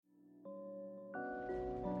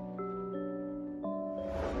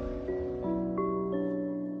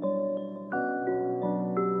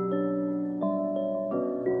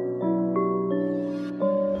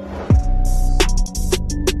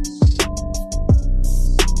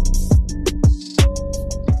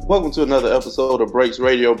Welcome to another episode of Breaks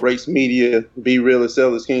Radio, Breaks Media, Be Real as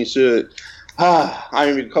Sell as King Should. I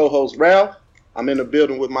am your co-host, Ralph. I'm in the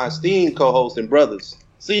building with my esteemed co-host and brothers,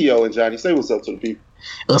 CEO and Johnny. Say what's up to the people.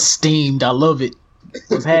 Esteemed, I love it.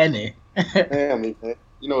 What's happening? Man.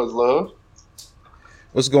 You know it's love.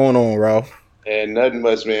 What's going on, Ralph? And nothing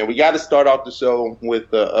much, man. We got to start off the show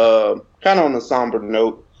with kind of on a somber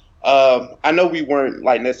note. I know we weren't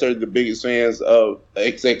like necessarily the biggest fans of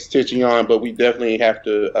XXXTentacion, but we definitely have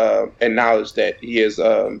to acknowledge that he is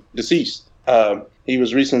deceased. He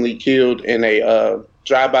was recently killed in a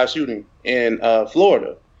drive-by shooting in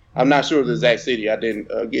Florida. I'm not sure of the exact city. I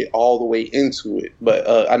didn't get all the way into it, but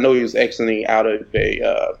I know he was exiting out of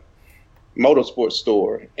a motorsports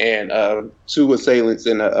store, and two assailants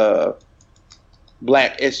in a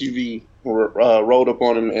black SUV rolled up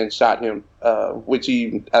on him and shot him, which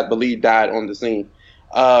he, I believe, died on the scene.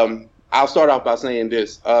 I'll start off by saying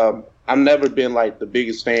this. I've never been like the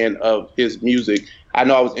biggest fan of his music. I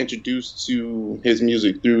know I was introduced to his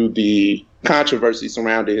music through the controversy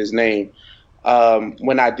surrounding his name.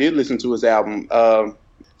 When I did listen to his album,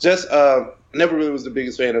 never really was the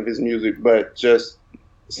biggest fan of his music, but just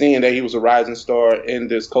seeing that he was a rising star in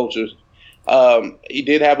this culture. He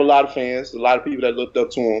did have a lot of fans, a lot of people that looked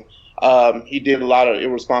up to him. He did a lot of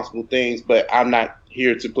irresponsible things, but I'm not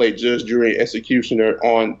here to play judge, jury, executioner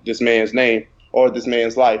on this man's name or this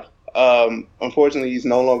man's life. Unfortunately, he's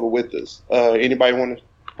no longer with us. Anybody want to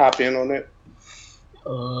hop in on that?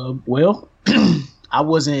 Well,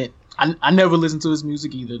 I never listened to his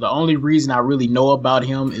music either. The only reason I really know about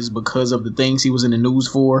him is because of the things he was in the news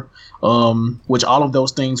for, which all of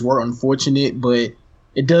those things were unfortunate, but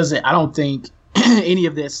I don't think any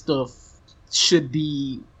of that stuff should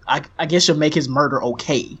be, I guess should make his murder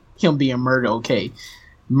okay. Him being murdered okay.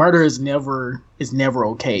 Murder is never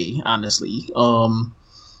okay, honestly. And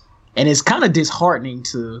it's kind of disheartening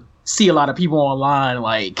to see a lot of people online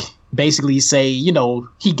like basically say, you know,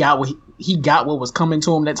 he got what was coming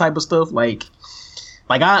to him, that type of stuff. I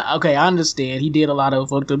understand he did a lot of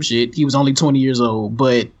fucked up shit. He was only 20 years old,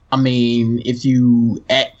 but I mean, if you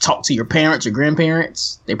talk to your parents or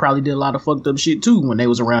grandparents, they probably did a lot of fucked up shit too when they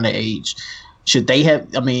was around that age. Did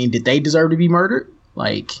they deserve to be murdered?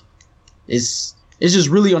 Like, it's just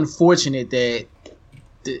really unfortunate that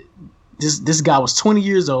this guy was 20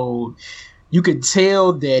 years old. You could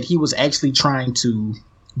tell that he was actually trying to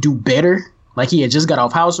do better. Like, he had just got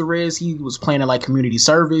off house arrest. He was planning like community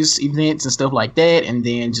service events and stuff like that, and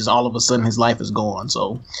then just all of a sudden his life is gone.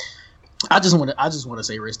 So I just want to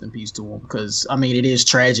say rest in peace to him, because I mean, it is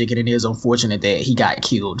tragic and it is unfortunate that he got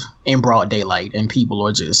killed in broad daylight, and people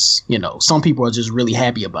are just, you know, some people are just really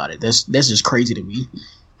happy about it. That's just crazy to me.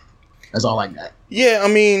 That's all I got. Yeah, I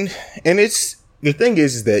mean, and the thing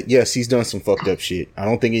is that, yes, he's done some fucked up shit. I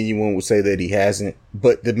don't think anyone would say that he hasn't,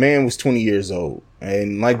 but the man was 20 years old.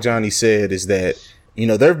 And like Johnny said, is that, you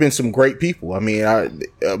know, there have been some great people. I mean,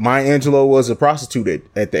 Maya Angelou was a prostitute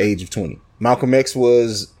at the age of 20. Malcolm X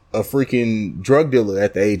was a freaking drug dealer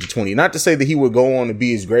at the age of 20. Not to say that he would go on to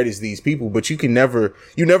be as great as these people, but you never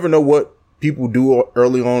know what people do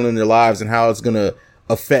early on in their lives and how it's going to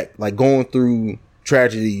affect, like going through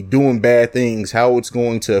tragedy, doing bad things, how it's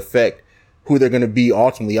going to affect who they're going to be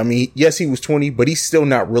ultimately. I mean, yes, he was 20, but he's still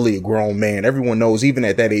not really a grown man. Everyone knows, even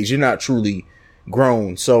at that age, you're not truly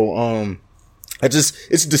grown. So,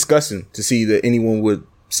 it's disgusting to see that anyone would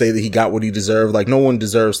say that he got what he deserved. Like, no one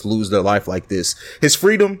deserves to lose their life like this. His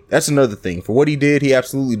freedom, that's another thing. For what he did, he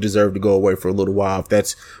absolutely deserved to go away for a little while, if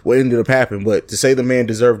that's what ended up happening. But to say the man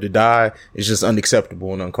deserved to die is just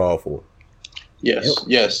unacceptable and uncalled for.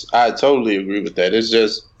 Yes, I totally agree with that. It's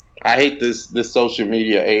just, I hate this social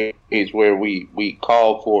media age where we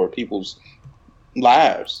call for people's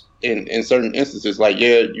lives in certain instances. Like,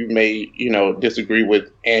 yeah, you may, you know, disagree with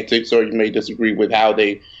antics, or you may disagree with how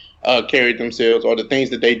they carried themselves or the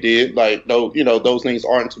things that they did. Like, those things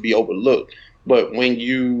aren't to be overlooked. But when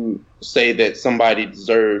you say that somebody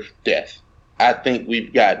deserved death, I think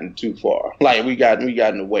we've gotten too far. Like, we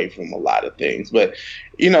gotten away from a lot of things. But,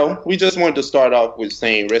 you know, we just wanted to start off with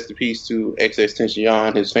saying rest in peace to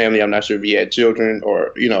XXXTentacion, his family. I'm not sure if he had children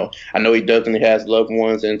or, you know, I know he definitely has loved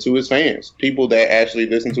ones, and to his fans, people that actually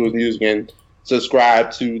listen to his music and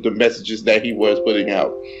subscribe to the messages that he was putting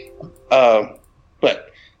out.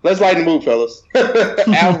 But let's lighten the mood, fellas.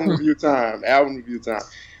 Album review time.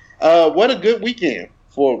 What a good weekend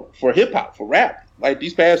for hip hop, for rap. Like,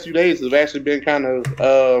 these past few days have actually been kind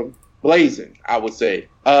of blazing, I would say.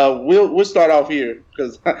 We'll start off here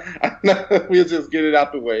because we'll just get it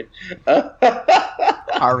out the way.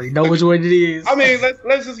 I already know which one it is. I mean,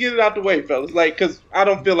 let's just get it out the way, fellas. Like, because I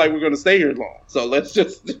don't feel like we're going to stay here long. So let's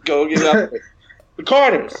just go get it out the way. The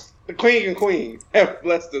Carters, the king and queen, have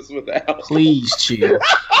blessed us with the album. Please chill.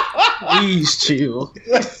 Please chill.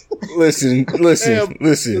 Listen. Hold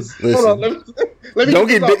on, let me don't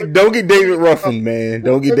get David Ruffin, man.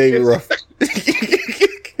 Don't get David Ruffin.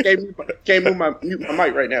 Can't mute my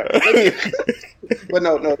mic right now. But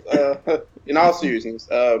no. In all seriousness,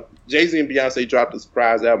 Jay-Z and Beyonce dropped a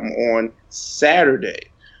surprise album on Saturday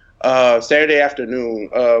afternoon.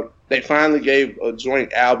 They finally gave a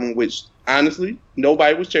joint album, which honestly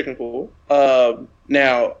nobody was checking for.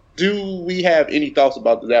 Now, do we have any thoughts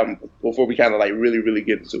about this album before we kind of like really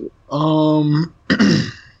get into it?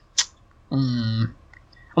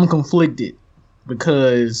 I'm conflicted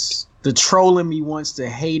because the troll in me wants to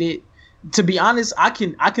hate it. To be honest, I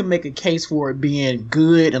can make a case for it being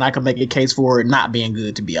good, and I can make a case for it not being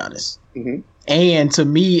good, to be honest. Mm-hmm. And to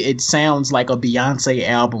me, it sounds like a Beyonce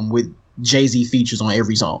album with Jay-Z features on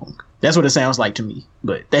every song. That's what it sounds like to me,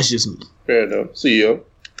 but that's just me. Fair enough. CEO?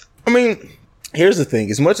 I mean, here's the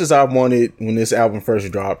thing. As much as I wanted when this album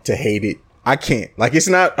first dropped to hate it, I can't. Like, it's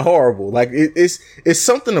not horrible. Like, it's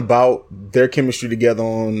something about their chemistry together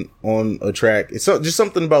on a track. It's just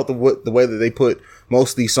something about the way that they put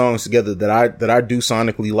most of these songs together that I do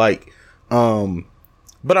sonically like.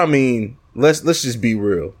 But I mean, let's just be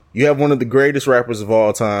real. You have one of the greatest rappers of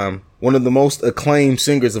all time, one of the most acclaimed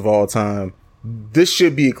singers of all time. This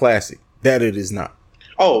should be a classic. That it is not.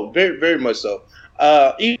 Oh, very, very much so.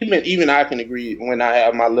 Even I can agree when I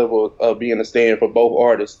have my level of being a stand for both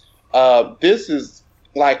artists. This is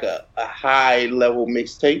like a high level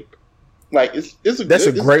mixtape. Like that's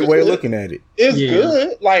a great way of looking at it. It's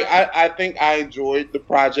good. Like I think I enjoyed the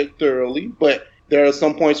project thoroughly, but there are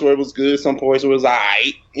some points where it was good, some points where it was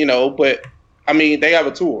alright, but I mean, they have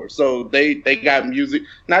a tour, so they got music.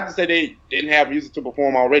 Not to say they didn't have music to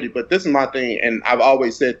perform already, but this is my thing, and I've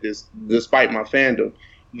always said this, despite my fandom.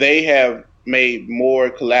 They have made more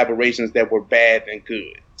collaborations that were bad than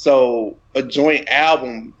good. So a joint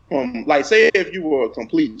album from, like, say if you were a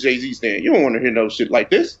complete Jay-Z stan, you don't want to hear no shit like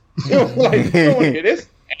this. You don't want to hear this.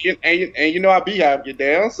 And you know how Beehive get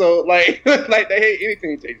down. So, like they hate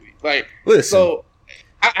anything Jay-Z. Like, listen. So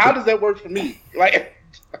how does that work for me? Like,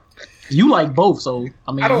 you like both, so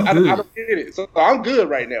I mean, I don't get it. So I'm good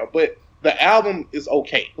right now, but the album is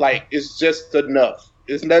okay. Like, it's just enough.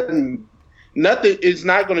 It's nothing. It's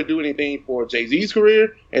not going to do anything for Jay-Z's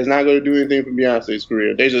career. It's not going to do anything for Beyonce's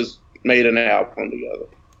career. They just made an album together.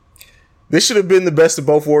 This should have been the best of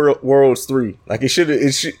both worlds 3. Like, it should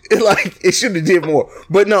have did more.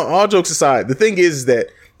 But no, all jokes aside, the thing is that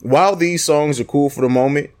while these songs are cool for the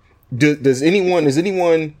moment, is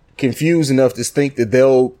anyone confused enough to think that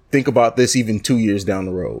they'll think about this even 2 years down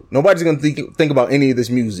the road? Nobody's going to think about any of this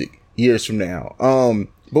music years from now.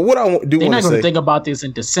 But what I do want to say... They're not going to think about this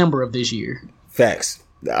in December of this year. Facts.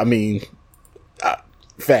 I mean...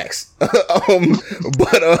 facts.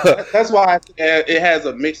 But that's why it has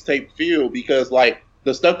a mixtape feel, because, like,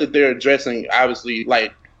 the stuff that they're addressing, obviously,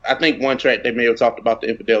 like, I think one track they may have talked about the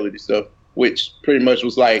infidelity stuff, which pretty much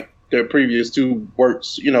was, like, their previous 2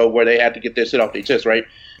 works, where they had to get their shit off their chest, right?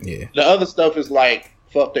 Yeah. The other stuff is, like,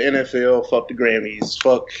 fuck the NFL, fuck the Grammys,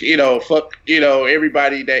 fuck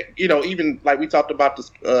everybody that, even like we talked about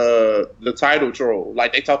the title troll,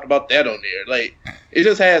 like they talked about that on there. Like, it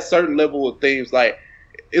just has certain level of things, like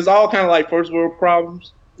it's all kind of like first world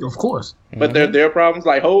problems. Of course. But they're their problems.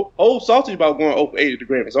 Like, Hov salty about going 0-8 at the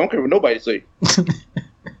Grammys. I don't care what nobody say.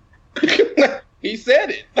 He said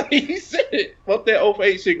it. He said it. Fuck that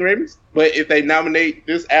 0-8 shit Grammys. But if they nominate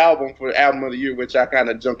this album for Album of the Year, which I kind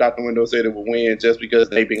of jumped out the window and said it would win just because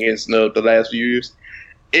they've been getting snubbed the last few years,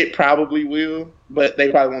 it probably will. But they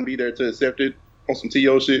probably won't be there to accept it on some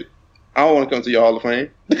T.O. shit. I don't want to come to your Hall of Fame.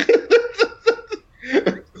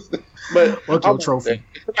 But what's your trophy?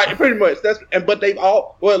 Like, pretty much. But they've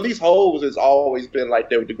all, well, at least Hov has always been like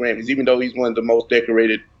that with the Grammys. Even though he's one of the most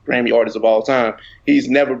decorated Grammy artists of all time, he's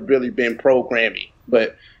never really been pro Grammy.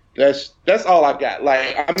 But that's all I got.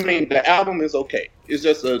 Like, I mean, the album is okay. It's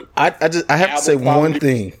just I have to say one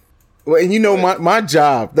thing. Well, and my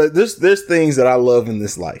job. There's things that I love in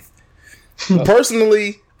this life.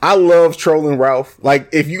 Personally, I love trolling Ralph. Like,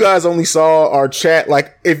 if you guys only saw our chat,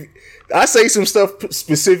 like, if I say some stuff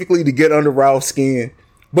specifically to get under Ralph's skin,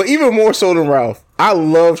 but even more so than Ralph, I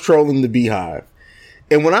love trolling the Beehive.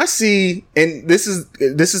 And when I see, and this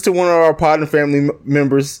is to one of our pod and family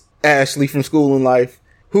members, Ashley from School and Life,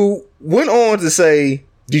 who went on to say,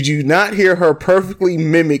 did you not hear her perfectly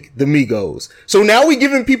mimic the Migos? So now we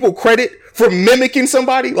giving people credit for mimicking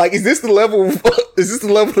somebody? Like, is this the level? Is this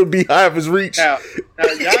the level the Beehive has reached? Now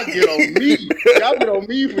y'all get on me. Y'all get on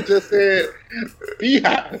me for just saying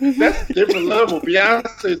Beehive. That's a different level.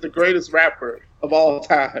 Beyonce is the greatest rapper of all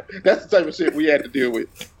time. That's the type of shit we had to deal with.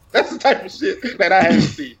 That's the type of shit that I had to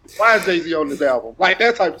see. Why is Jay-Z on this album? Like,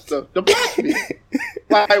 that type of stuff. The me.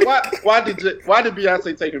 Like, why did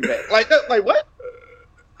Beyonce take him back? Like, that, like what?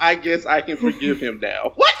 I guess I can forgive him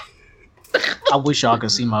now. What? I wish y'all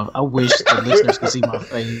could see I wish the listeners could see my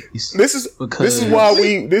face. This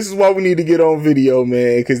is why we need to get on video,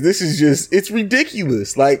 man. Because this is just, it's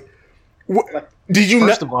ridiculous. Like, did you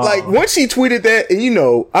not, all, like, once she tweeted that, and you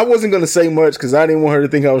know, I wasn't gonna say much because I didn't want her to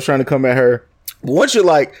think I was trying to come at her. But once you're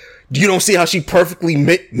like, you don't see how she perfectly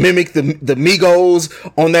mimicked the Migos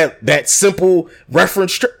on that simple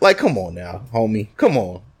reference. Like, come on now, homie. Come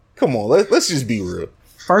on. Let's just be real.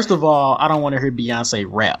 First of all, I don't want to hear Beyonce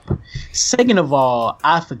rap. Second of all,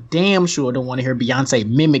 I for damn sure don't want to hear Beyonce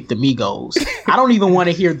mimic the Migos. I don't even want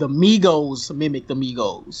to hear the Migos mimic the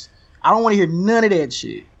Migos. I don't want to hear none of that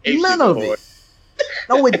shit. None of it.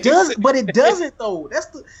 No, it doesn't. But it doesn't though.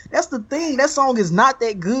 That's the thing. That song is not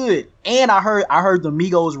that good. And I heard the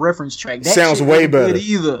Migos reference track. That sounds way better.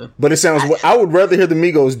 Either. But it sounds. I would rather hear the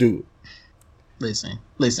Migos do it. Listen.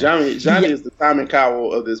 Johnny is the Simon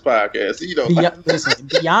Cowell of this podcast. You know, listen.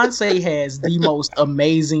 Beyonce has the most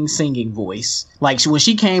amazing singing voice. Like when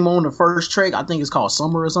she came on the first track, I think it's called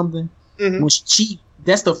Summer or something. Mm-hmm. When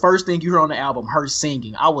that's the first thing you hear on the album, her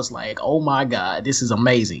singing. I was like, oh my God, this is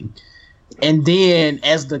amazing. And then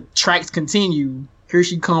as the tracks continue, here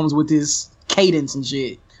she comes with this cadence and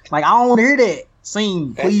shit. Like, I don't want to hear that.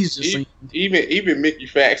 Sing, please just sing. Even Mickey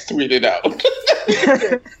Fax tweeted out.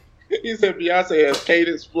 He said Beyonce has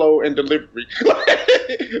cadence, flow, and delivery.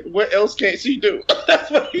 What else can't she do? That's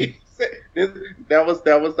what he said. That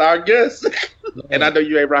was our guess. And I know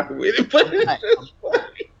you ain't rocking with it, but it's just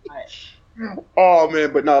funny. Oh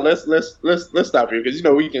man, but no, let's stop here because you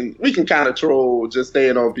know we can kind of troll just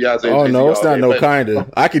staying on Beyonce. Oh no, it's not no kind of.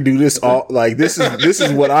 I can do this all like this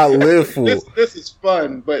is what I live for. This is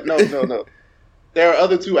fun, but no. There are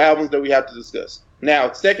other two albums that we have to discuss.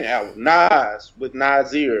 Now, second album, Nas with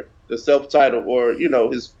Nasir, the self-titled or you know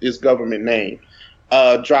his government name,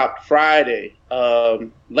 dropped Friday,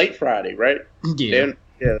 late Friday, right? Yeah.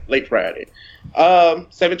 Late Friday.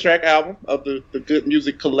 7-track album of the Good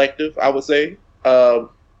Music Collective, I would say.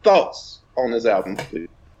 Thoughts on this album,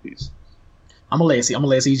 please? I'm gonna let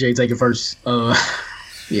CJ take it first.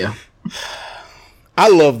 Yeah. I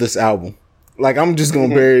love this album. Like, I'm just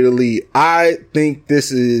gonna bury the lead. I think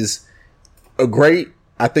this is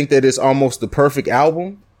I think that it's almost the perfect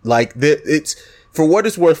album. Like, that it's for what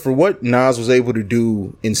it's worth, for what Nas was able to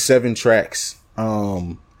do in 7 tracks.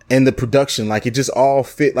 And the production, like, it just all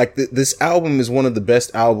fit. Like, this album is one of the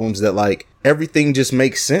best albums that, like, everything just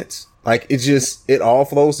makes sense. Like, it all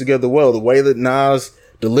flows together well. The way that Nas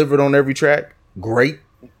delivered on every track, great.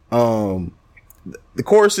 The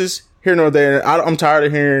choruses, here nor there. I'm tired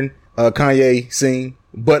of hearing Kanye sing.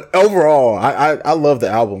 But overall, I love the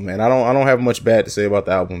album, man. I don't have much bad to say about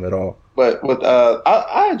the album at all. But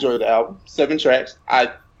I enjoyed the album. 7 tracks.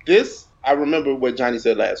 I remember what Johnny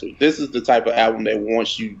said last week. This is the type of album that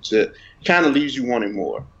wants you to kind of leaves you wanting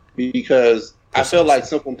more because I feel like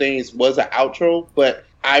Simple Things was an outro, but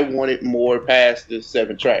I wanted more past the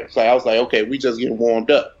 7 tracks. So I was like, okay, we just getting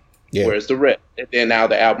warmed up. Yeah. Where's the rest? And then now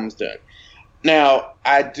the album's done. Now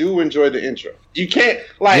I do enjoy the intro. You can't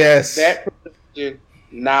that production,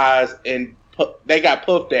 Nas and they got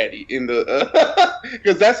Puff Daddy in the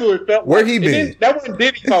because that's who it felt. Where he been? That wasn't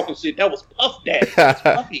Diddy talking shit. That was Puff Daddy.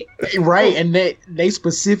 Puffy. Right, and they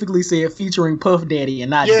specifically said featuring Puff Daddy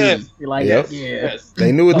and not Diddy. Like, yes.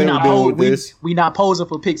 They knew what they were doing with this. We not posing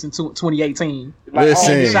for pics in 2018.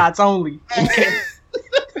 Listen, shots only.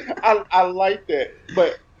 I like that,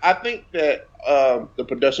 but I think that the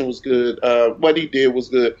production was good. What he did was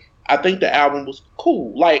good. I think the album was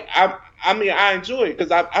cool. Like I mean, I enjoy it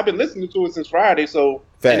because I've been listening to it since Friday. So,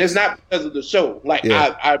 and it's not because of the show. Like,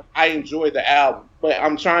 I enjoy the album, but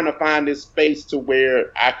I'm trying to find this space to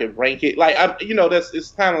where I can rank it. Like,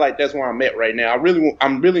 it's kind of like that's where I'm at right now.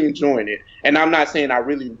 I'm really enjoying it, and I'm not saying I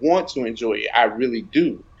really want to enjoy it. I really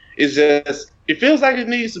do. It's just it feels like it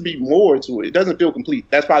needs to be more to it. It doesn't feel complete.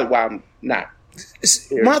 That's probably why I'm not.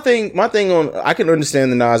 My thing on I can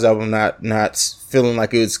understand the Nas album not feeling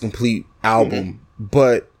like it's a complete album,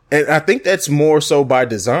 but. And I think that's more so by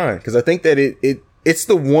design because I think that it's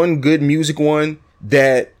the one good music one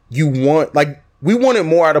that you want. Like, we wanted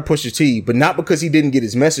more out of Pusha T, but not because he didn't get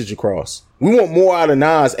his message across. We want more out of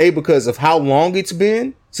Nas, because of how long it's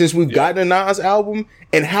been since we've gotten a Nas album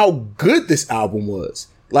and how good this album was.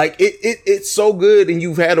 Like it's so good, and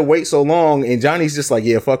you've had to wait so long, and Johnny's just like,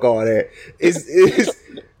 yeah, fuck all that. It's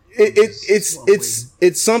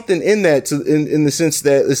something in that in the sense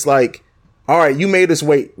that it's like, all right, you made us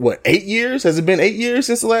wait, what, 8 years? Has it been 8 years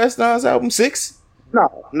since the last Nas album? 6?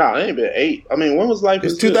 No, it ain't been 8. I mean, when was Life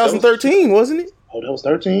Is Good? 2013, wasn't it? Oh, that was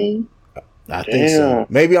 13? I think so.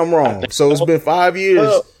 Maybe I'm wrong. So it's been 5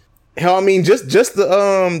 years. Hell, I mean, just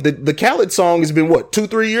the Khaled song has been what,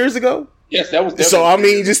 2-3 years ago? Yes, that was. So I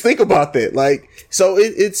mean, just think about that. Like, so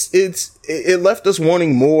it left us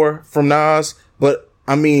wanting more from Nas. But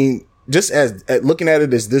I mean, just as looking at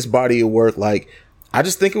it as this body of work, like, I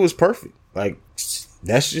just think it was perfect. Like,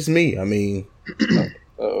 that's just me. I mean,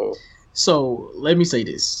 so let me say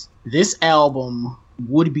this: this album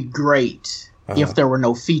would be great if there were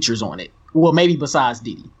no features on it. Well, maybe besides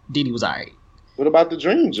Diddy. Diddy was alright. What about the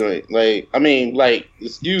Dream joint? Like, I mean, like,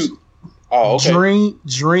 excuse. Oh, okay.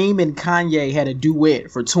 Dream and Kanye had a duet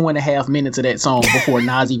for 2.5 minutes of that song before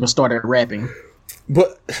Nas even started rapping.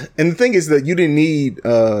 But, and the thing is that you didn't need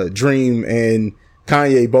Dream and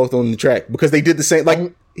Kanye both on the track because they did the same.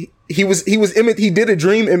 Like, he did a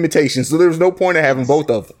Dream imitation, so there was no point in having both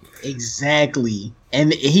of them. Exactly.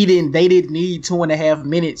 And they didn't need 2.5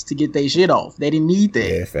 minutes to get their shit off. They didn't need that.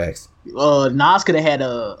 Yeah, facts. Nas could have had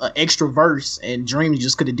a extra verse and Dream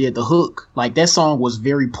just could have did the hook. Like, that song was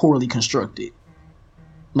very poorly constructed.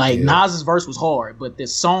 Like, Nas's verse was hard, but the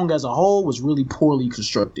song as a whole was really poorly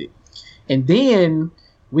constructed. And then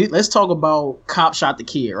let's talk about Cop Shot the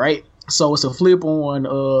Kid, right? So it's a flip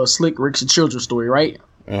on Slick Rick's Children's Story, right?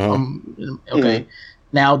 Okay.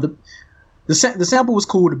 Now the sample was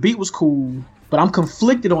cool, the beat was cool, but I'm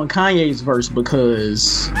conflicted on Kanye's verse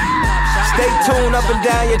because stay tuned up and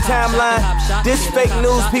down your timeline. This fake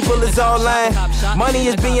news, people is all lying. Money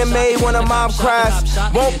is being made when a mom cries.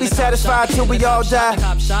 Won't be satisfied till we all die.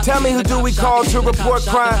 Tell me, who do we call to report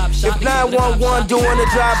crime? If 911 doing a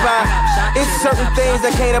drive-by, it's certain things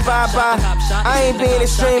I can't abide by. I ain't being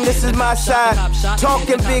extreme, this is my side.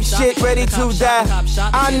 Talking big shit, ready to die.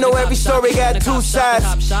 I know every story got two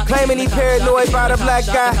sides. Claiming he paranoid by the black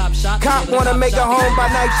guy. Cop wanna make a home by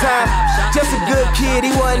nighttime. Just a good kid,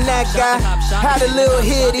 he wasn't that guy. Had a little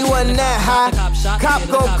hit, he wasn't that high. Cop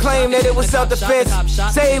gon' claim that it was self-defense.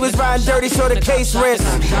 Say he was riding dirty so the case rents.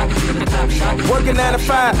 Working 9 to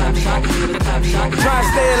 5, trying to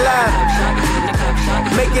stay alive,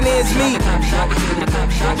 making ends meet.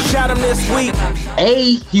 Shot him this week.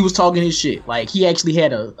 He was talking his shit. Like, he actually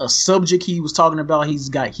had a subject he was talking about.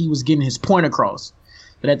 He was getting his point across.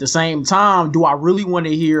 But at the same time, do I really want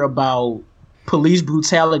to hear about police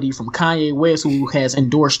brutality from Kanye West, who has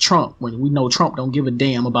endorsed Trump, when we know Trump don't give a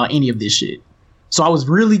damn about any of this shit? So I was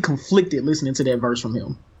really conflicted listening to that verse from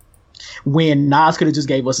him, when Nas could have just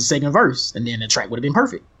gave us a second verse and then the track would have been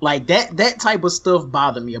perfect. Like, that type of stuff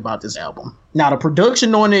bothered me about this album. Now, the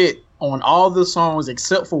production on it, on all the songs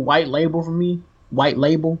except for White Label for me, White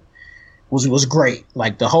Label was great.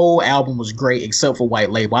 Like, the whole album was great except for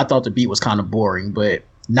White Label. I thought the beat was kind of boring, but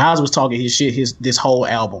Nas was talking his shit this whole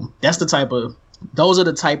album. Those are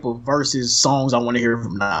the type of verses, songs I want to hear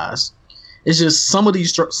from Nas. It's just some of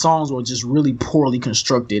these songs were just really poorly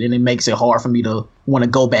constructed, and it makes it hard for me to want to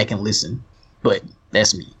go back and listen. But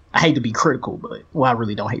that's me. I hate to be critical, I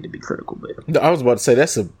really don't hate to be critical. But I was about to say,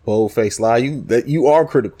 that's a bold-faced lie. You are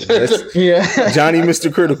critical. That's yeah, Johnny,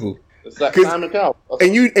 Mr. Critical. It's like Simon Cowell.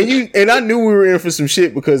 And I knew we were in for some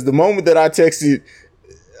shit, because the moment that I texted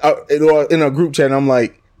in a group chat, I'm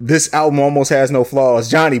like, this album almost has no flaws.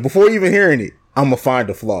 Johnny, before even hearing it, I'm gonna find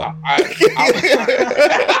a flaw.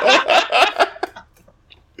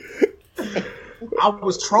 I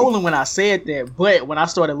was trolling when I said that, but when I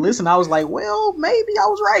started listening, I was like, well, maybe I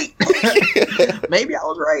was right. Maybe I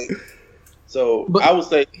was right. So, I would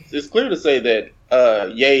say, it's clear to say that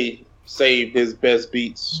Ye saved his best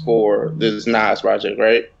beats for this Nas project,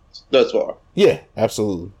 right? Thus far. Yeah,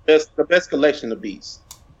 absolutely. The best collection of beats.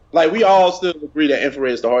 Like, we all still agree that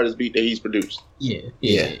Infrared is the hardest beat that he's produced. Yeah.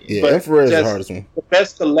 But Infrared is the hardest one. The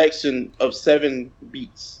best collection of 7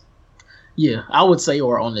 beats. Yeah, I would say,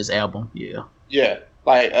 or on this album. Yeah.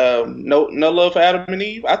 Like, no Love for Adam and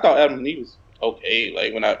Eve. I thought Adam and Eve was okay.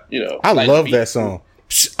 Like, when I love that song.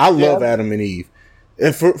 I love Adam and Eve.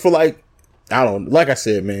 And for like, I don't, like I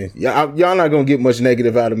said, man, y'all not gonna get much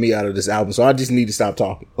negative out of me out of this album, so I just need to stop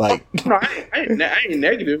talking. Like, no, I ain't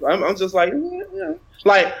negative. I'm just like, yeah.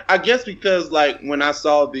 Like, I guess because, like, when I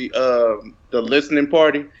saw the listening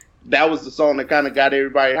party, that was the song that kind of got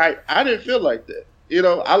everybody hyped. I didn't feel like that.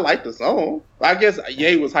 I liked the song. I guess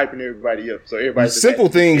Ye was hyping everybody up, so everybody. Simple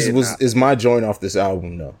Things is my joint off this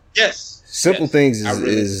album, though. Yes. Simple Things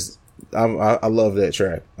is I love that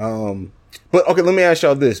track. But okay, let me ask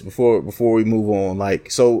y'all this before we move on.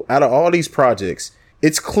 Like, so out of all these projects,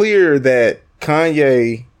 it's clear that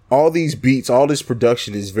Kanye, all these beats, all this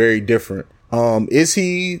production is very different. Is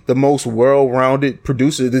he the most well-rounded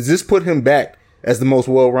producer? Does this put him back as the most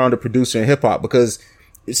well-rounded producer in hip hop? Because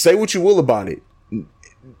say what you will about it,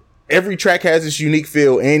 every track has its unique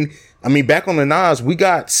feel. And I mean, back on the Nas, we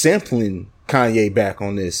got sampling Kanye back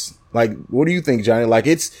on this. Like, what do you think, Johnny? Like,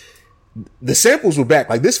 the samples were back.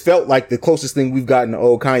 Like, this felt like the closest thing we've gotten to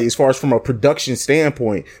old Kanye as far as from a production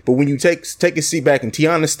standpoint. But when you take a seat back and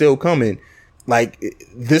Tiana's still coming, like,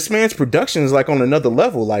 this man's production is like on another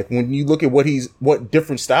level. Like, when you look at what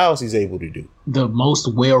different styles he's able to do. The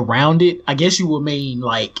most well-rounded, I guess you would mean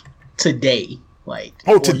like today. Like,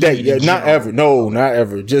 oh, today. Yeah, not ever. No, not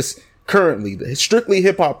ever. Just currently, strictly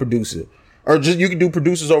hip hop producer, or just you can do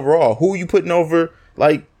producers overall. Who are you putting over?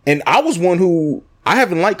 Like, and I was one who I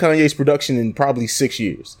haven't liked Kanye's production in probably 6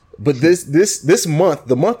 years, but this month,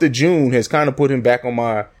 the month of June, has kind of put him back on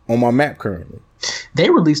my map currently. They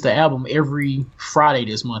released the album every Friday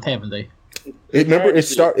this month, haven't they? Remember, it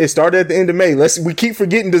started at the end of May. We keep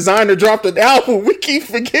forgetting Designer dropped an album. We keep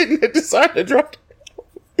forgetting that Designer dropped.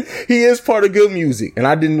 He is part of Good Music, and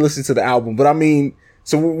I didn't listen to the album, but I mean,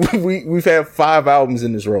 so we've had 5 albums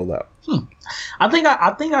in this rollout. I think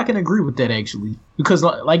I can agree with that, actually, because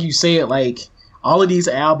like you said, like, all of these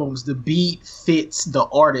albums, the beat fits the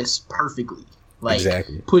artist perfectly. Like,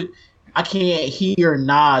 exactly. I can't hear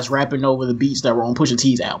Nas rapping over the beats that were on Pusha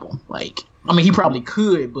T's album. Like, I mean, he probably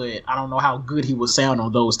could, but I don't know how good he would sound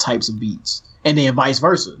on those types of beats. And then vice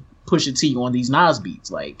versa, Pusha T on these Nas beats.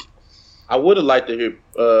 Like, I would have liked to hear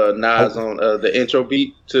Nas on the intro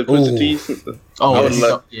beat to Pusha T. Oh,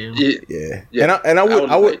 yeah. And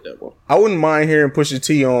I wouldn't mind hearing Pusha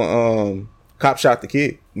T on Cop Shot the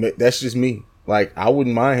Kid. That's just me. Like, I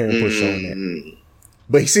wouldn't mind hearing Pusha on that.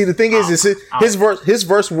 But see, the thing is his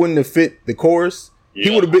verse wouldn't have fit the chorus.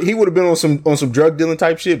 Yeah. He would have been on some drug dealing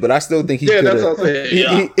type shit. But I still think he could have. That's what I'm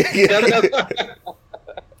saying.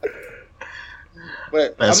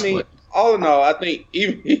 But I mean, all in all, I think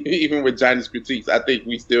even with Johnny's critiques, I think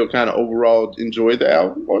we still kind of overall enjoyed the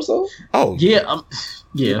album or so. Oh yeah,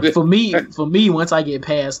 yeah. For me, once I get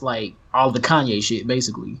past like all the Kanye shit,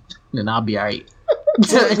 basically, then I'll be all right.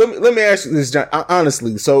 let me ask you this, John.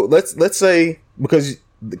 Honestly, so let's say, because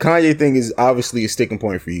the Kanye thing is obviously a sticking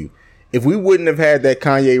point for you. If we wouldn't have had that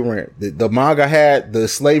Kanye rant, the manga had the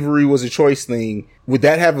slavery was a choice thing, would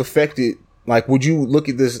that have affected? Like, would you look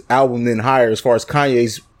at this album then higher as far as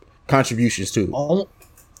Kanye's contributions to it?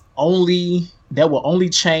 That will only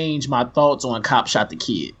change my thoughts on Cop Shot the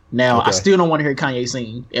Kid. Now, okay. I still don't want to hear Kanye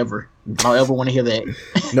sing ever. I don't ever want to hear that.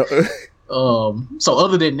 No. So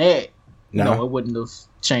other than that, no, it wouldn't have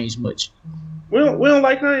changed much. We don't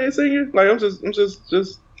like Kanye singing. Like, I'm just.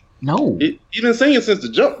 No. He's been singing since the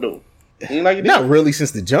jump, though. Not really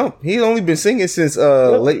since the jump. He's only been singing since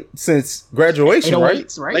since graduation, right?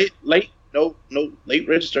 Late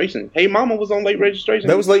registration. Hey Mama was on Late Registration.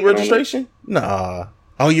 That was Late Registration? Nah.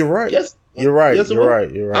 Oh, you're right. Yes. You're right. Yes, you're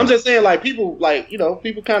right. I'm just saying, like, people, like,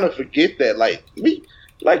 people kind of forget that, like, Ye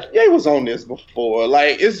was on this before.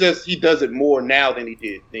 Like, it's just he does it more now than he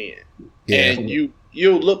did then. Yeah. And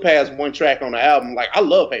you'll look past one track on the album. Like, I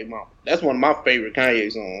love Hey Mama. That's one of my favorite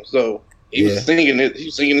Kanye songs. So he was singing it. He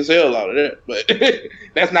was singing his hell out of that. But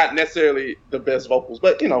that's not necessarily the best vocals.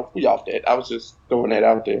 But we off that. I was just throwing that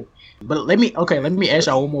out there. But let me ask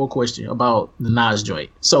y'all one more question about the Nas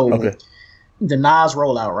joint. So the Nas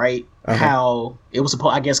rollout, right? Uh-huh. How it was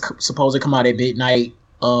supposed to come out at midnight.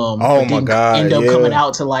 Oh my God! End up coming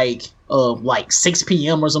out to like 6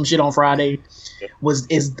 p.m. or some shit on Friday. Was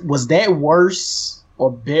that worse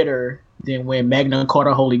or better than when Magna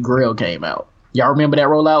Carta Holy Grail came out? Y'all remember that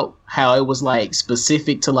rollout? How it was like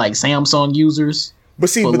specific to like Samsung users. But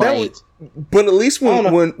see, but at least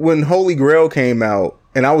when Holy Grail came out,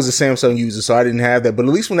 and I was a Samsung user, so I didn't have that. But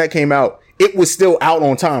at least when that came out, it was still out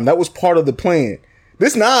on time. That was part of the plan.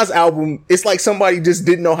 This Nas album, it's like somebody just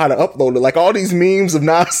didn't know how to upload it. Like, all these memes of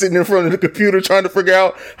Nas sitting in front of the computer trying to figure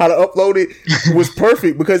out how to upload it was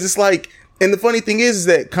perfect, because it's like, and the funny thing is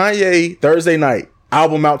that Kanye, Thursday night,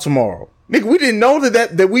 album out tomorrow. Nigga, we didn't know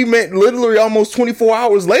that we met literally almost 24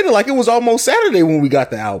 hours later. Like, it was almost Saturday when we got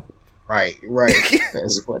the album. Right.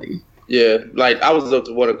 That's funny. Yeah, like, I was up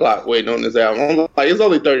to 1 o'clock waiting on this album. I'm like, it's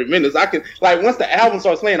only 30 minutes. I can, like, once the album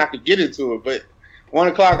starts playing, I could get into it. But 1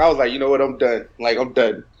 o'clock, I was like, you know what? I'm done. Like, I'm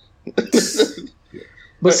done.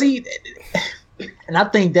 But see, and I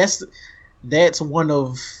think that's one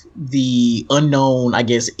of the unknown, I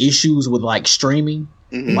guess, issues with like streaming.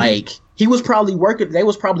 Mm-hmm. Like, they was probably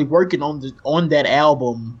working on that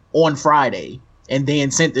album on Friday, and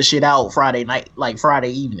then sent the shit out Friday night, like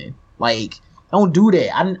Friday evening. Like, don't do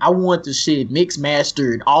that. I want the shit mixed,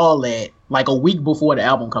 mastered, all that, like a week before the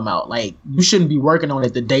album come out. Like, you shouldn't be working on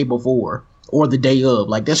it the day before or the day of.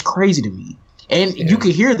 Like, that's crazy to me. And you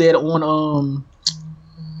can hear that on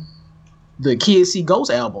the Kids See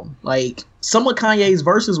Ghosts album. Like, some of Kanye's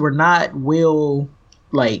verses were not well,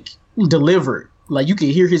 like, delivered. Like, you can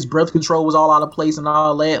hear his breath control was all out of place and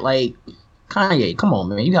all that. Like, Kanye, come on,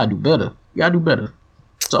 man, you gotta do better.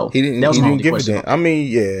 So he didn't give a damn. I mean,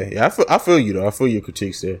 yeah, I feel you though. I feel your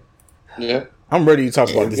critiques there. Yeah, I'm ready to talk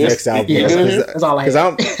about this next album. Yeah, that's all I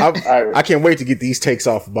have. Because I can't wait to get these takes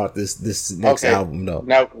off about this next album though.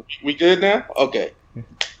 Now we good now? Okay.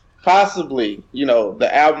 Possibly, the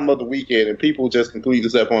album of the weekend, and people just completely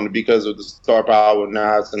step on it because of the star power of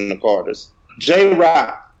Nas and the Carters. J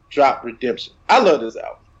Rock dropped Redemption. I love this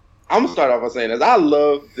album. I'm gonna start off by saying this. I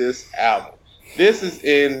love this album. This is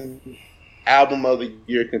in album of the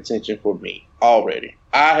year contention for me already.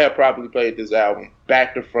 I have probably played this album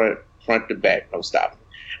back to front to back, no stopping.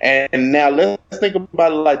 And now let's think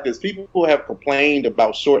about it like this. People who have complained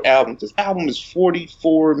about short albums, this album is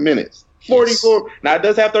 44 minutes. 44. Yes. Now it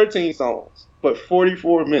does have 13 songs, but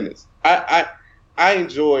 44 minutes. I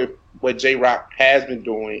enjoy what J Rock has been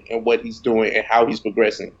doing and what he's doing and how he's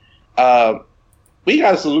progressing. We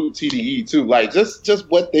gotta salute TDE too, like just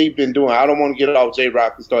what they've been doing. I don't want to get off J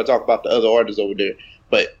Rock and start talking about the other artists over there,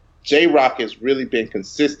 but J Rock has really been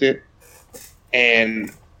consistent,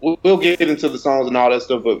 and we'll get into the songs and all that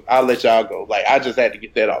stuff. But I'll let y'all go. Like, I just had to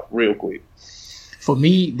get that off real quick. For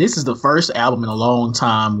me, this is the first album in a long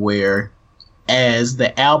time where, as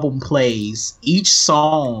the album plays, each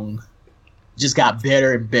song just got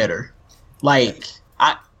better and better. Like,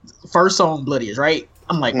 first song, Bloodiest, right?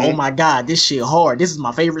 I'm like, oh my God, this shit hard. This is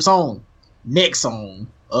my favorite song. Next song,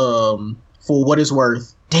 For What It's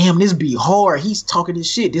Worth. Damn, this beat hard. He's talking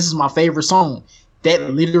this shit. This is my favorite song. That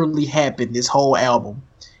literally happened this whole album.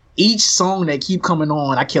 Each song that keep coming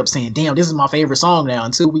on, I kept saying, damn, this is my favorite song now,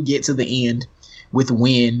 until we get to the end with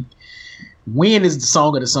Win. Win is the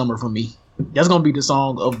song of the summer for me. That's going to be the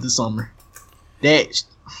song of the summer.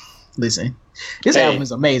 Listen, this album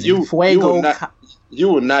is amazing. Fuego. You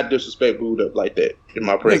will not disrespect Boo'd Up like that in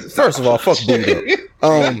my presence. First of all, fuck Boo'd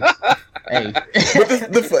Up. Hey. But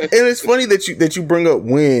and it's funny that you bring up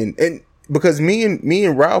Win, and because me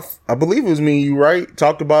and Ralph, I believe it was me and you, right,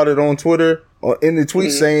 talked about it on Twitter or in the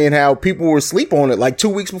tweet saying how people were asleep on it like 2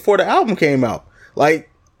 weeks before the album came out. Like,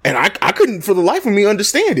 and I couldn't for the life of me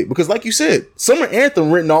understand it, because like you said, Summer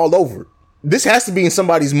Anthem written all over it. This has to be in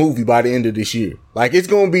somebody's movie by the end of this year. Like, it's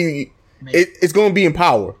going to be. It's going to be in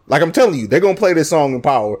Power. Like, I'm telling you, they're going to play this song in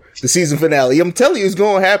Power, the season finale. I'm telling you, it's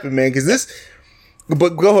going to happen, man. Because this. But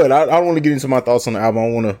go ahead. I don't want to get into my thoughts on the album. I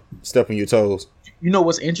don't want to step on your toes. You know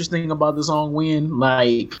what's interesting about the song Win?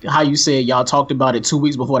 Like how you said y'all talked about it 2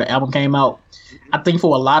 weeks before the album came out. I think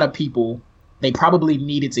for a lot of people, they probably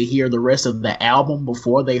needed to hear the rest of the album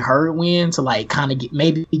before they heard Win to like kind of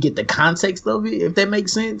get the context of it, if that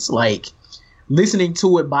makes sense. Like listening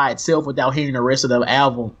to it by itself without hearing the rest of the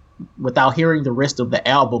album. Without hearing the rest of the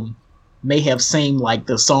album, may have seemed like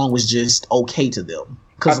the song was just okay to them.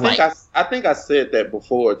 I think I said that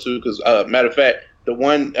before too. Because matter of fact, the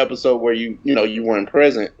one episode where you weren't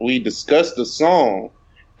present, we discussed the song,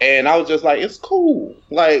 and I was just like, it's cool.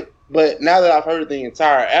 Like, but now that I've heard the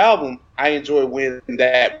entire album, I enjoy Win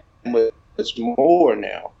that much more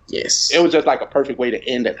now. Yes, it was just like a perfect way to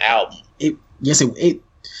end an album. It was a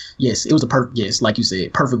perfect. Yes, like you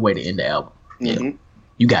said, perfect way to end the album. Mm-hmm. Yeah.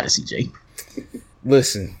 You got it, CJ.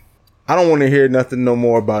 Listen, I don't want to hear nothing no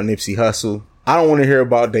more about Nipsey Hussle. I don't want to hear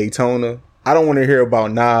about Daytona. I don't want to hear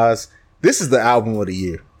about Nas. This is the album of the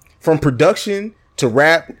year. From production to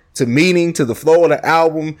rap to meaning to the flow of the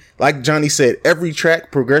album. Like Johnny said, every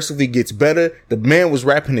track progressively gets better. The man was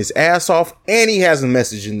rapping his ass off, and he has a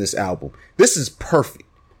message in this album. This is perfect.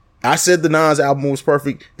 I said the Nas album was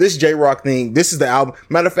perfect. This J-Rock thing, this is the album.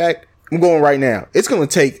 Matter of fact, I'm going right now. It's going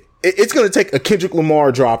to take a Kendrick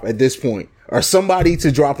Lamar drop at this point, or somebody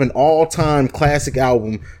to drop an all-time classic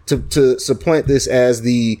album to supplant this as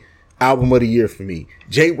the album of the year for me.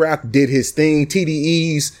 J-Rock did his thing.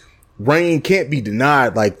 TDE's reign can't be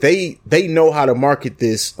denied. Like, they know how to market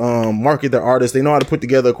this, market their artists. They know how to put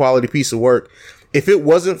together a quality piece of work. If it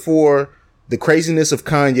wasn't for the craziness of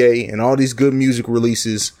Kanye and all these good music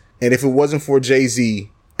releases, and if it wasn't for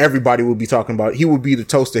Jay-Z, everybody would be talking about it. He would be the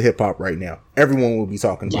toast of hip hop right now. Everyone would be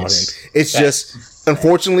talking about him. It's just,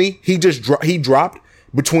 unfortunately, he dropped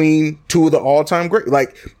between two of the all-time great.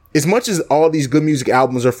 Like, as much as all these good music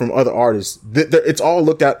albums are from other artists, it's all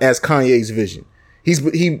looked at as Kanye's vision.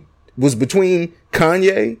 He was between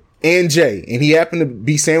Kanye and Jay, and he happened to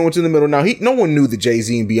be sandwiched in the middle. Now, no one knew the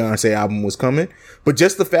Jay-Z and Beyonce album was coming, but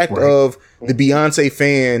just the fact of the Beyonce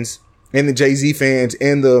fans and the Jay-Z fans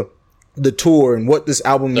and the tour and what this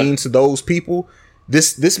album means to those people,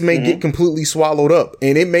 this may get completely swallowed up,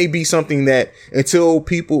 and it may be something that until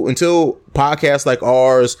podcasts like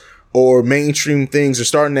ours or mainstream things are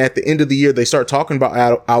starting at the end of the year, they start talking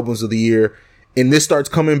about albums of the year, and this starts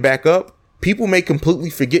coming back up, people may completely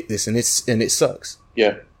forget this, and it sucks.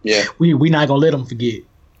 Yeah. We not gonna let them forget.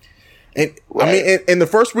 And I mean, and the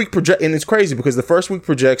first week and it's crazy because the first week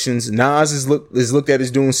projections, Nas is looked at as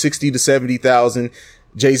doing 60 to 70,000.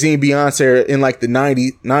 Jay-Z and Beyonce are in like the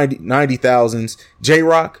 90,000s.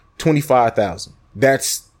 J-Rock 25,000.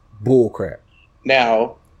 That's bull crap.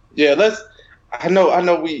 Now, yeah, I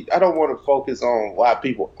don't want to focus on why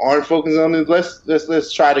people aren't focusing on it.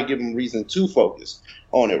 Let's try to give them reason to focus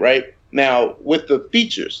on it, right? Now, with the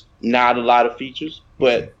features, not a lot of features,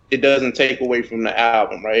 but it doesn't take away from the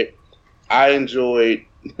album, right? I enjoyed,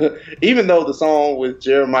 even though the song with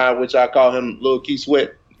Jeremiah, which I call him Lil Key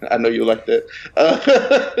Sweat, I know you like that.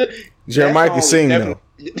 Jeremiah can sing though.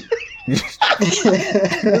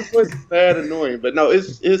 This was bad annoying, but no,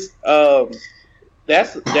 it's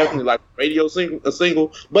that's definitely like a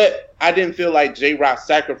single. But I didn't feel like J-Rock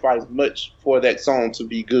sacrificed much for that song to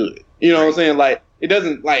be good. You know what I'm saying? Like it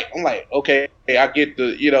doesn't like I'm like okay, I get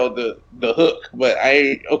the hook, but I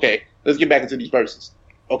ain't okay. Let's get back into these verses.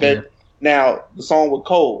 Okay, Now the song with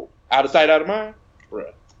Cole, Out of Sight, Out of Mind,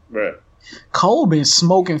 bruh. Cole been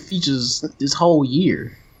smoking features this whole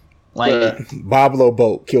year. Like Bob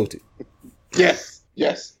Boat killed it. Yes.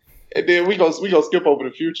 And then we go skip over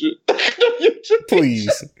the Future.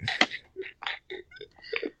 Please.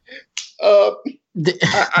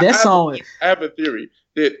 That song. I have a theory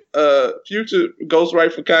that Future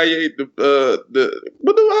Ghostwrite for Kanye.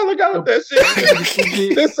 What do I look out that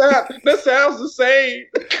shit? that sounds the same.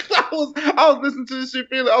 I was listening to this shit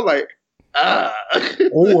feeling. I was like.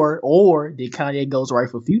 Or did Kanye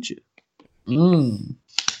Ghostwrite for Future?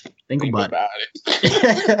 Think about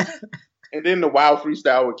it. And then the Wild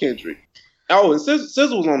Freestyle with Kendrick. Oh, and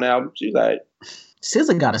SZA was on the album. She's like,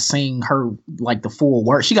 SZA gotta sing her like the full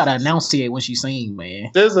word. She gotta enunciate when she sing,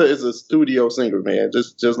 man. SZA is a studio singer, man.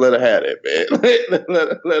 Just let her have it, man.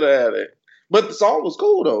 let her have it. But the song was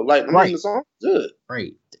cool though. Like I mean, the song was good.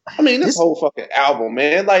 Right. I mean, this whole fucking album,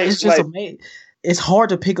 man. Like it's just amazing. It's hard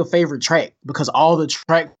to pick a favorite track because all the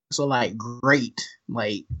tracks are like great.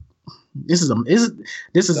 Like this is an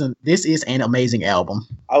amazing album.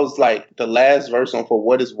 I was like the last verse on For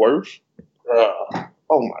What It's Worth. Oh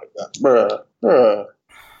my god, bruh.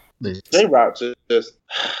 J-Rock just.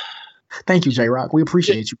 Thank you, J-Rock. We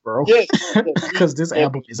appreciate you, bro. Yes, because this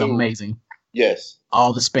album is amazing. Yes.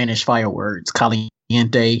 All the Spanish fire words,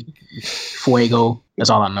 caliente, fuego. That's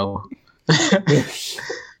all I know.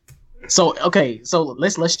 So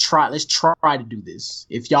let's try to do this.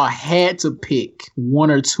 If y'all had to pick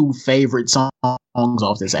one or two favorite songs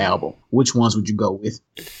off this album, which ones would you go with?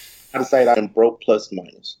 I'd say I'm broke plus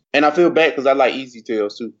minus, and I feel bad because I like Easy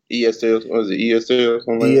Tales too. ES Tales, what is it? ES Tales.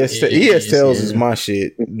 ES Tales is my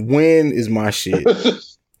shit. Win is my shit.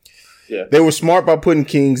 Yeah, they were smart by putting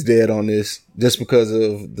King's Dead on this just because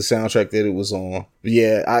of the soundtrack that it was on. But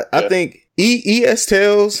yeah, I think ES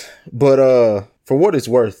Tales, but for what it's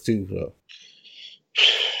worth too, though.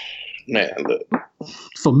 Man, look.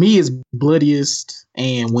 For me, it's Bloodiest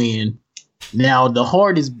and Win. Now, the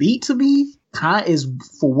hardest beat to me is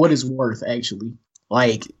For What It's Worth, actually.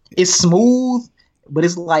 Like, it's smooth, but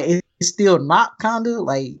it's like, it's still not kind of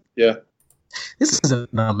like. Yeah. This is an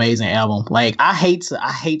amazing album. Like, I hate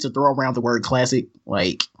to throw around the word classic,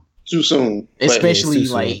 like. Too soon. Especially,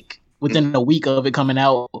 like, within a week of it coming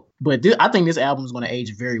out. But I think this album is going to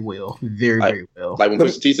age very well. Very well. Like when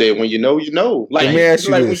Pusha T said, when you know, you know. Like, let me ask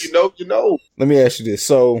you this. When you know, you know. Let me ask you this.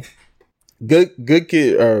 So, Good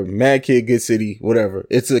Kid, or Mad Kid, Good City, whatever.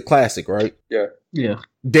 It's a classic, right? Yeah. Yeah.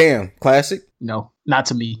 Damn, classic? No, not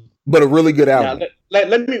to me. But a really good album. Now,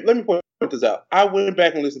 let me point this out. I went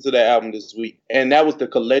back and listened to that album this week, and that was the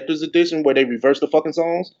collector's edition where they reversed the fucking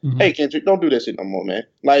songs. Mm-hmm. Hey, Kendrick, don't do that shit no more, man.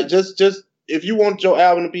 Like, just if you want your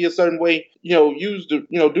album to be a certain way, use do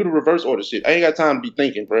the reverse order shit. I ain't got time to be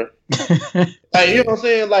thinking, bro. Like, you know what I'm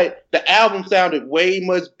saying? Like, the album sounded way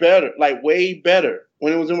better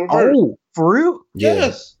when it was in reverse. Oh, for real?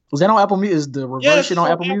 Yes. Was that on Apple Music? Is the reverse shit on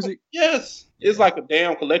Apple Music? Yes. It's like a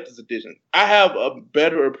damn collector's edition. I have a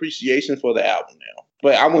better appreciation for the album now.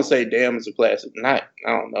 But I wouldn't say damn it's a classic. I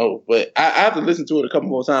don't know. But I have to listen to it a couple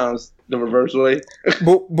more times the reverse way.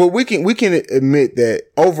 but we can admit that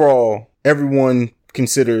overall everyone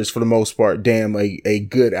considers for the most part Damn a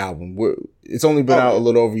good album. It's only been out a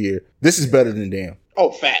little over a year. This is better than Damn.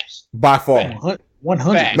 Oh, facts. By far.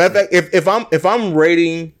 100. Matter of fact, if I'm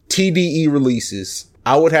rating TDE releases,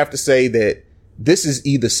 I would have to say that this is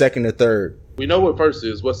either second or third. We know what first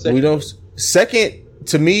is. What's second? We know second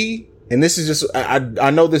to me, and this is just I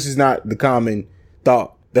know this is not the common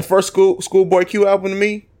thought. The first Schoolboy Q album to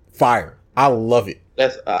me, fire. I love it.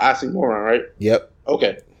 That's Oxymoron, right? Yep.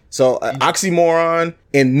 Okay. So Oxymoron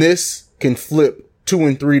and this can flip 2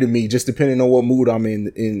 and 3 to me, just depending on what mood I'm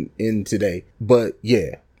in today. But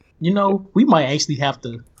yeah, you know, we might actually have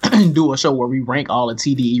to do a show where we rank all the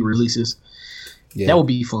TDE releases. Yeah. That would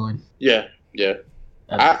be fun. Yeah.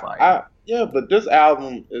 Yeah, but this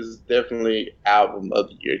album is definitely album of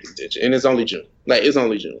the year contention, and it's only June. It's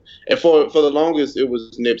only June. And for the longest, it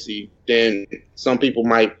was Nipsey. Then some people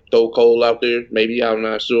might throw Cole out there. Maybe, I'm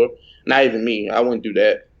not sure. Not even me. I wouldn't do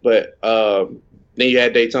that. But then you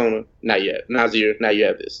had Daytona. Not yet. Nasir. Now you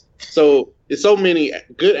have this. So it's so many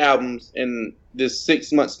good albums in this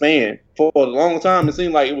 6-month span. For a long time, it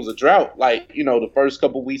seemed like it was a drought. The first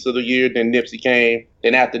couple weeks of the year, then Nipsey came.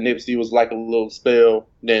 Then after Nipsey was like a little spell.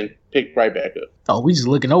 Then picked right back up. Oh, we just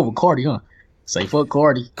looking over Cardi, huh? Say fuck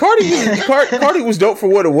Cardi. Cardi was dope for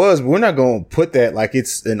what it was, but we're not going to put that like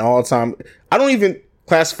it's an all-time. I don't even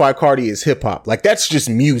classify Cardi as hip-hop. Like, that's just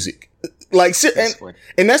music.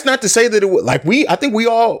 And that's not to say that it would, I think we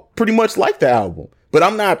all pretty much like the album, but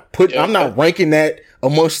I'm not ranking that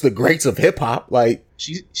amongst the greats of hip hop. Like,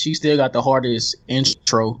 she still got the hardest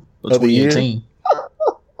intro of 2018.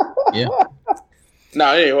 Yeah.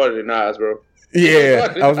 Nah, it ain't harder than Nas, bro.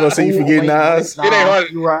 Yeah, I was gonna say you forget Nas. It ain't harder.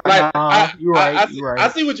 You're right. You're right. I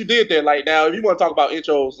see what you did there. Like, now, if you want to talk about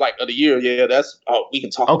intros of the year, yeah, we can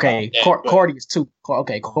talk. Okay, about that. Cardi is 2.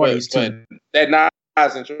 Okay, Cardi is 2. That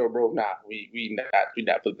Nas intro, bro. Nah, we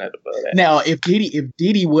not putting that above that. Now, if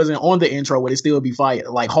Diddy wasn't on the intro, would it still be fire?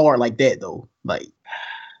 Like, hard like that though? Like,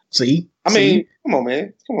 see? I mean, come on,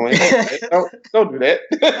 man. Don't do that.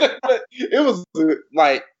 It was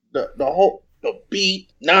like the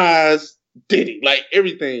beat, Nas, Diddy, like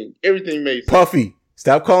everything made sense. Puffy,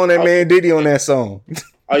 stop calling that man Diddy on that song.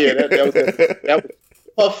 Oh yeah, that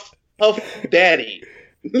was Puff Daddy.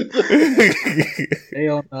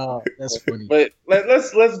 Hell no, that's funny. But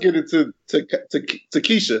let's get into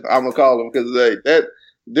Keisha. I'm gonna call him because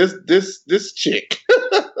this chick.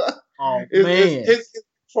 Oh man, it's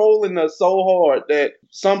trolling us so hard that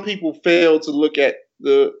some people fail to look at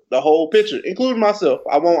the whole picture, including myself.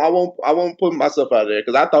 I won't put myself out there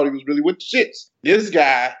because I thought he was really with the shits. This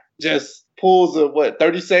guy just pulls a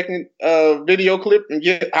 30-second video clip and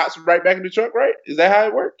hops right back in the truck. Right? Is that how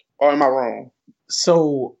it worked, or am I wrong?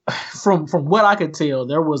 So, from what I could tell,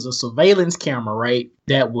 there was a surveillance camera, right,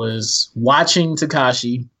 that was watching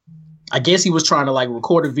Tekashi. I guess he was trying to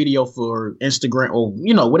record a video for Instagram or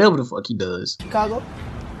whatever the fuck he does. Chicago,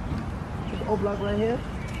 the O block right here.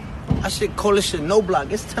 I should call this shit no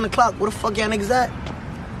block. It's 10 o'clock. Where the fuck y'all niggas at?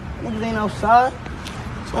 Niggas ain't outside.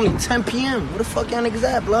 It's only 10 p.m. Where the fuck y'all niggas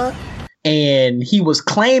at, blood? And he was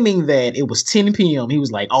claiming that it was 10 p.m. He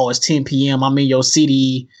was like, "Oh, it's 10 p.m. I'm in your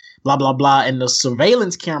city." Blah, blah, blah. And the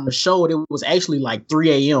surveillance camera showed it was actually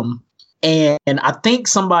 3 a.m. And I think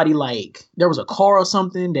somebody there was a car or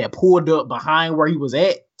something that pulled up behind where he was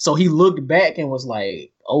at. So he looked back and was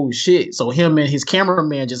like, "Oh shit." So him and his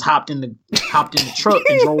cameraman just hopped in the truck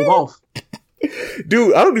and drove off.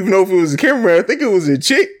 Dude, I don't even know if it was a cameraman. I think it was a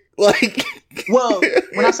chick. Well,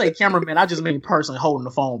 when I say cameraman, I just mean person holding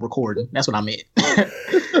the phone recording. That's what I meant.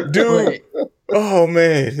 Dude. Oh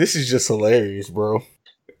man, this is just hilarious, bro.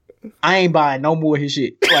 I ain't buying no more of his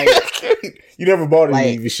shit. You never bought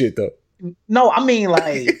any of his shit though. No, I mean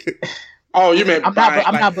Oh, you meant I'm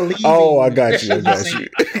not believing. Oh, I got you. That's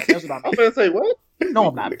what I'm going to say. What? No,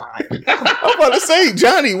 I'm not buying. I'm about to say,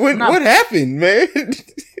 Johnny, what happened, man?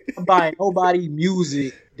 I'm buying nobody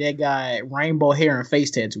music that got rainbow hair and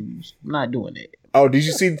face tattoos. I'm not doing that. Oh, did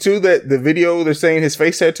you see too that the video they're saying his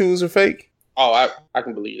face tattoos are fake? Oh, I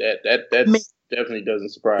can believe that. That definitely doesn't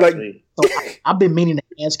surprise me. So I've been meaning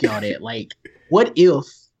to ask y'all that. What if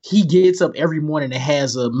he gets up every morning and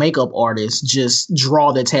has a makeup artist just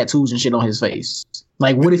draw the tattoos and shit on his face?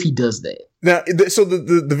 What if he does that? Now, so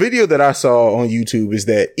the video that I saw on YouTube is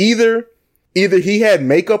that either he had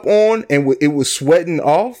makeup on and it was sweating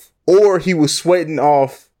off, or he was sweating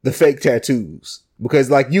off the fake tattoos,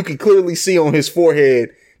 because you could clearly see on his forehead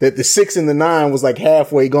that the 6 and the 9 was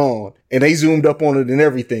halfway gone, and they zoomed up on it and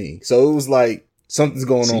everything. So it was something's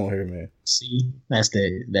going on here, man. See, that's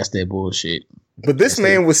that bullshit. But this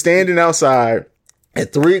man was standing outside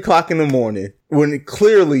at 3 o'clock in the morning when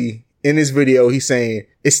clearly in this video, he's saying,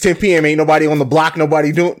 it's 10 p.m. Ain't nobody on the block.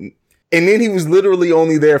 Nobody doing. And then he was literally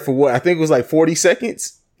only there for what? I think it was like 40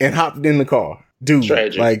 seconds and hopped in the car. Dude,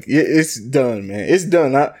 tragic. Like, it's done, man. It's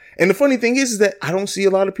done. And the funny thing is that I don't see a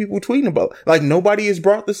lot of people tweeting about it. Like, nobody has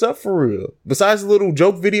brought this up for real. Besides the little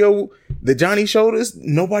joke video that Johnny showed us,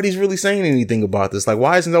 nobody's really saying anything about this. Like,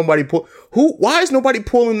 why is nobody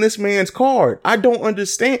pulling this man's card? I don't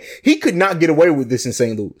understand. He could not get away with this in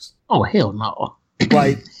St. Louis. Oh, hell no.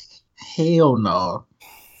 Like, hell no.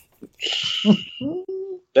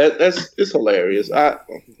 It's hilarious.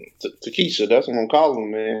 Takesha, that's what I'm calling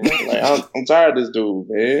him, man. Like, I'm tired of this dude,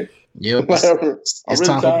 man. Yep. It's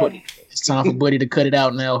time for Buddy to cut it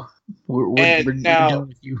out now. We're done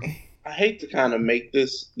with you. I hate to kind of make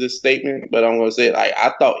this statement, but I'm gonna say it. Like,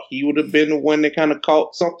 I thought he would have been the one that kind of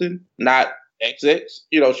caught something, not XX.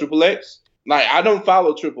 Triple X. Like, I don't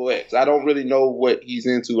follow Triple X. I don't really know what he's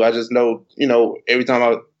into. I just know, every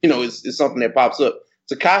time it's something that pops up.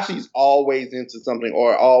 Tekashi's always into something,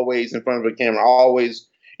 or always in front of a camera, always,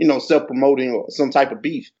 self-promoting or some type of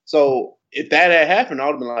beef. So if that had happened, I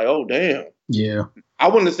would have been like, oh, damn. Yeah. I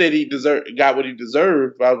wouldn't have said he got what he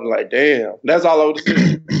deserved, but I was like, damn. That's all I would have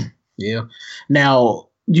said. Yeah. Now,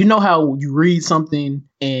 you know how you read something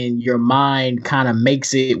and your mind kind of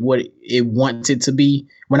makes it what it wants it to be?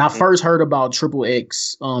 When I first heard about Triple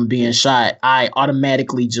X being shot, I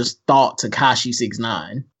automatically just thought Tekashi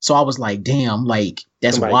 6ix9ine. So I was like, damn, like,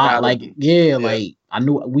 that's why, like, like,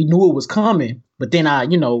 we knew it was coming. But then I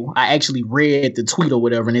actually read the tweet or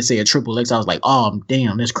whatever, and it said Triple X. I was like, oh,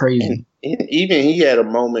 damn, that's crazy. And even he had a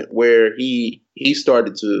moment where he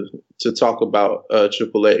started to talk about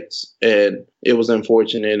Triple X, and it was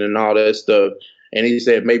unfortunate and all that stuff. And he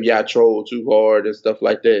said, maybe I trolled too hard and stuff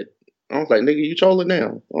like that. I was like, nigga, you trolling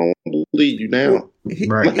now. I don't believe you now.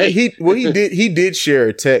 He did share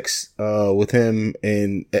a text with him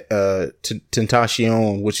and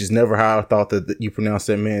Tentacion, which is never how I thought that you pronounce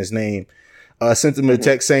that man's name. Sent him a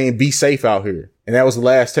text saying, be safe out here. And that was the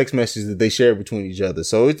last text message that they shared between each other.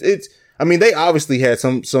 So it's I mean, they obviously had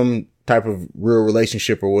some type of real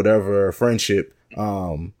relationship or whatever, or friendship.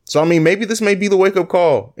 So I mean, maybe this may be the wake up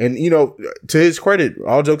call. And to his credit,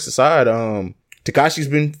 all jokes aside, Tekashi's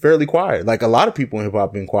been fairly quiet. Like, a lot of people in hip hop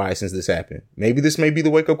have been quiet since this happened. Maybe this may be the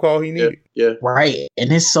wake up call he needed. Yeah. Right.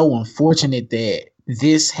 And it's so unfortunate that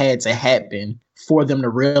this had to happen for them to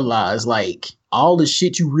realize, like, all the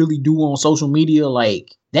shit you really do on social media,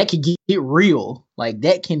 like, that can get real. Like,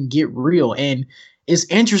 that can get real. And it's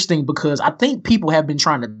interesting because I think people have been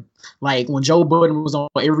trying to, like, when Joe Budden was on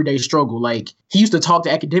Everyday Struggle, like, he used to talk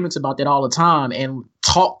to academics about that all the time and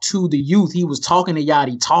talk to the youth. He was talking to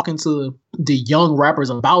Yachty, talking to the young rappers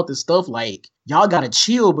about this stuff. Like, y'all gotta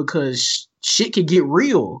chill because shit could get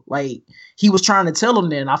real. Like, he was trying to tell them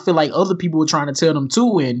that, and I feel like other people were trying to tell them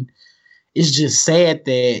too. And it's just sad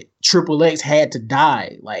that Triple X had to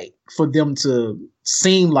die, like, for them to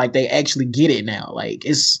seem like they actually get it now. Like,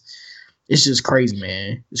 it's just crazy,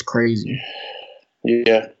 man. It's crazy.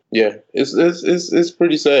 Yeah. It's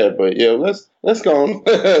pretty sad, but yeah, let's go on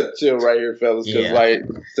chill right here, fellas, because like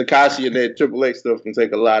Tekashi and that Triple X stuff can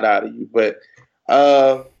take a lot out of you. But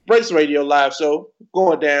Breaks Radio live show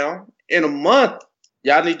going down in a month.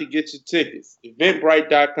 Y'all need to get your tickets.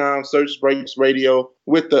 Eventbrite.com, search Breaks Radio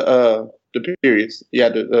with the periods. Yeah,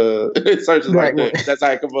 the search is right there. That's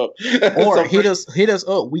how it come up. Or so hit us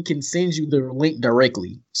up. We can send you the link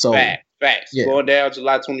directly. So Facts. Yeah. Going down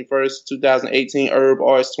July 21st, 2018, Herb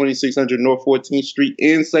Arts, 2600 North 14th Street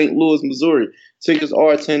in St. Louis, Missouri. Tickets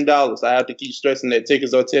are $10. I have to keep stressing that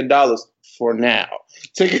tickets are $10 for now.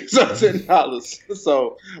 Tickets are $10.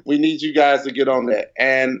 So we need you guys to get on that.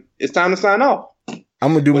 And it's time to sign off.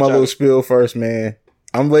 I'm going to do my little spiel first, man.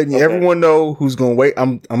 I'm letting everyone know who's going to wait.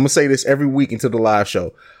 I'm going to say this every week until the live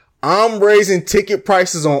show. I'm raising ticket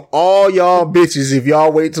prices on all y'all bitches if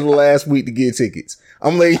y'all wait till the last week to get tickets.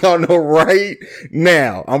 I'm letting y'all know right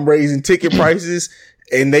now. I'm raising ticket prices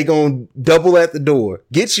and they gonna double at the door.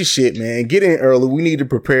 Get your shit, man. Get in early. We need to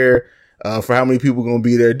prepare for how many people gonna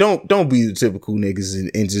be there. Don't be the typical niggas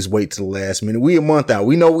and just wait till the last minute. We a month out.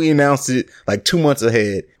 We know we announced it like 2 months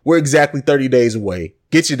ahead. We're exactly 30 days away.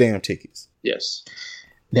 Get your damn tickets. Yes.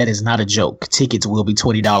 That is not a joke. Tickets will be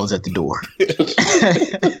 $20 at the door.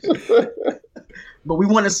 But we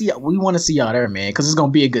want to see y'all there, man, because it's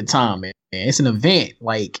gonna be a good time, man. It's an event.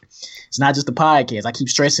 Like, it's not just a podcast. I keep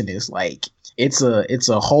stressing this. Like, it's an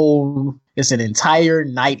entire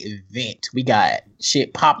night event. We got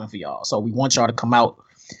shit popping for y'all. So we want y'all to come out,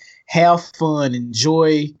 have fun,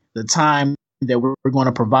 enjoy the time that we're going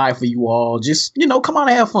to provide for you all. Just, come on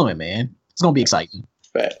and have fun, man. It's gonna be exciting.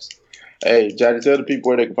 Facts. Hey, Johnny, tell the people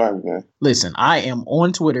where they can find you, man. Listen, I am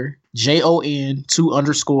on Twitter JON 2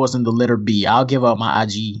 underscores and the letter B. I'll give out my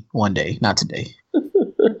IG one day, not today.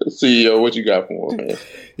 CEO, what you got for him, man?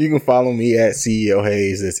 You can follow me at CEO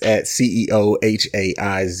Hayes. It's at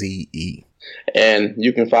CEOHAIZE. And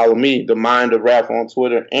you can follow me, The Mind of Rap, on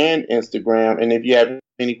Twitter and Instagram. And if you have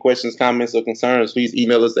any questions, comments, or concerns, please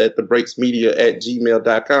email us at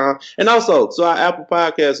thebreaksmedia@gmail.com. And also, to our Apple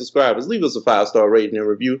Podcast subscribers, leave us a 5-star rating and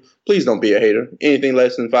review. Please don't be a hater. Anything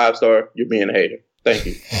less than 5-star, you're being a hater. Thank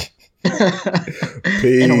you.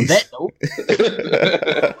 Peace. And on that note,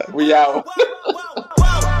 we out.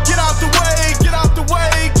 Get out the way, get out the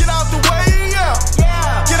way, get out the way, yeah.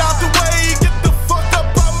 Get out the way, get the fuck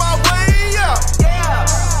up out my way, yeah.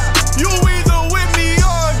 You either with me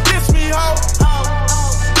or against me, ho.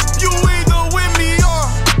 You either with me or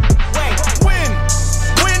win.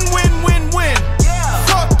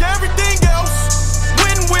 Fuck everything else.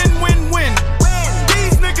 Win.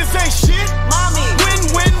 These niggas ain't shit.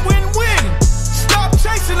 Win. Stop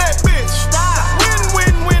chasing that bitch.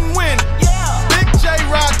 Win. Big J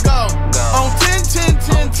Rock go on 10.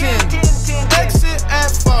 Exit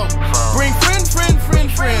at 4. Bring friends.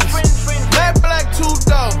 Matt Black 2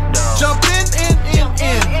 dough. Jump in.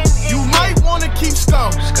 You might wanna keep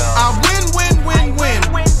score. I win.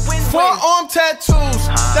 Forearm tattoos.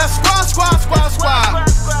 That's squad.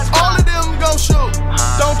 All of them go shoot.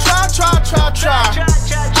 Don't try.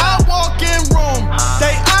 I walk in room.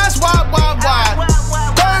 They eyes wide.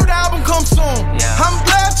 Third album come soon. I'm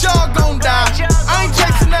glad y'all gon' die. I ain't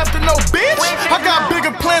chasing after no bitch. I got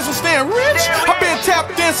bigger plans on staying rich. I been tap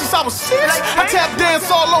dancing since I was 6. I tap dance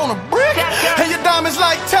all on a brick. And your diamonds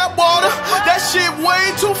like tap water. That shit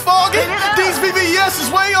way too foggy. These VVS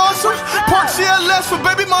is way awesome. Park CLS for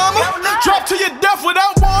baby mama. Drop to your death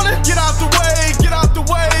without warning. Get out the way.